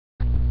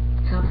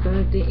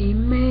birthday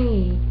in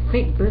May.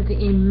 Fake birthday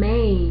in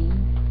May.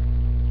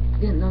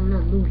 Then no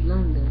New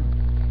London.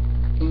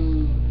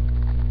 And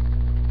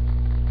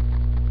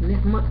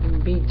next month will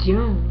be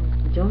June.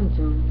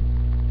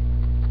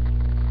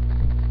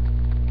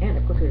 I had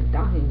to go to the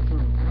doctor in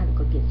June. I had to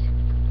go get you.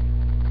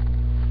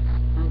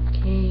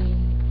 Okay.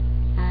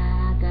 I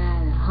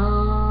got a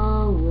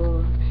whole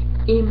world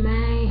in my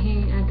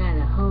hand. I got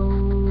a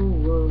whole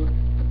world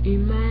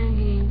in my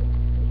hand.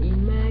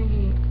 In my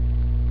hand.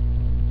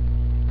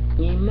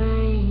 In my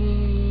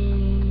hand.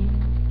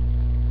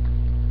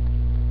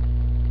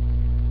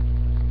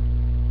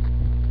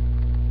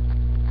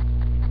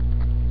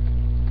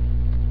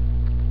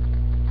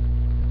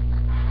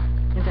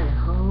 I got a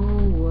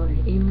whole world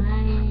in my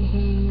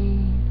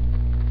hand.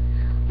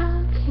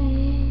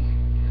 Okay.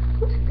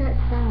 What's that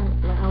song?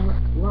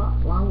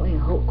 While I was in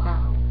Hope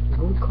Crowd,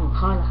 we called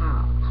Holler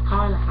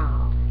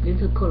How.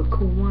 This is called a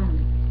cool one.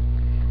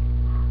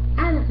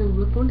 I like to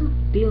look on the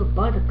Bill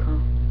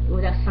Buttercup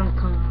where that song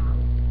come out.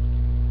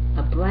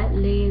 A bright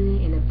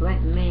lady and a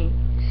bright man.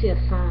 See a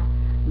song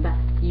about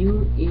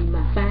you in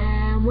my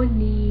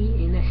family,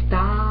 and a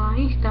star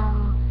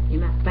in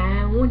my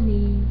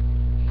family.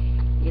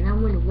 And I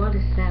went to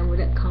Waterside where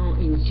that come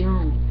in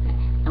June.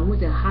 I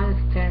went to the Hollis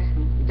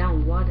Festival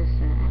down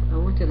Waterside. I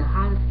went to the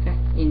Hollis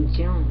Festival in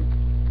June.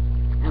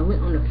 I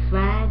went on a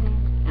Friday,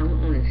 I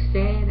went on a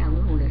Saturday, I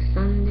went on a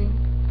Sunday,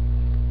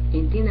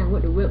 and then I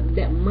went to work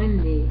that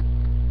Monday.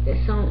 That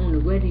song on the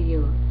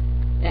radio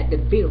at the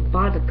Bill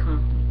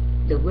Buttercup.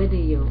 The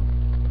radio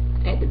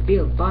at the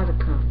Bill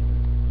Buttercup.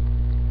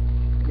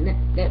 And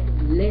that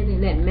lady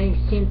and that man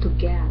sing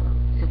together.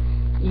 So,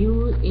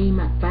 you in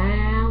my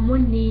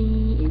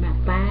family, in my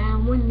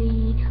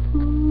family.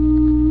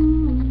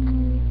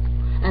 Ooh,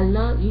 I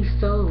love you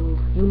so.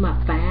 You my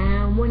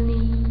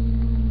family.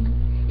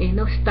 Ain't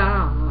no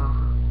star.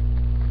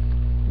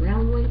 When I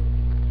went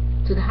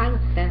to the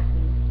Hollis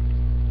Festival,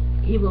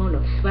 he was on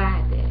a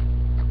Friday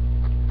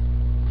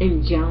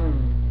in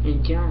June.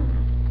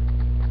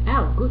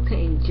 I was good to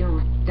in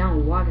June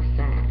down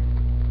Waterside.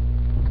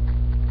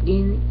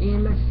 Getting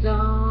in my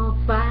soul,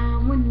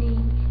 family.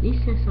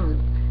 Listen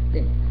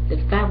to the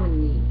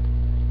family.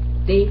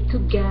 Stay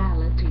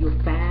together to your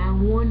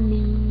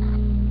family.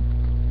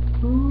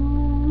 Ooh,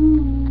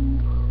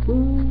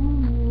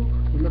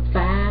 my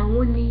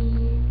family.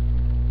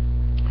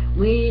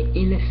 We're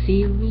in a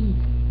series.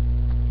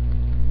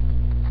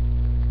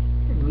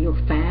 Your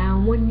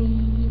family.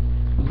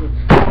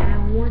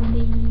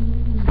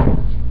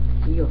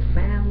 Your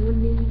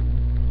family.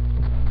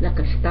 Like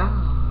a star.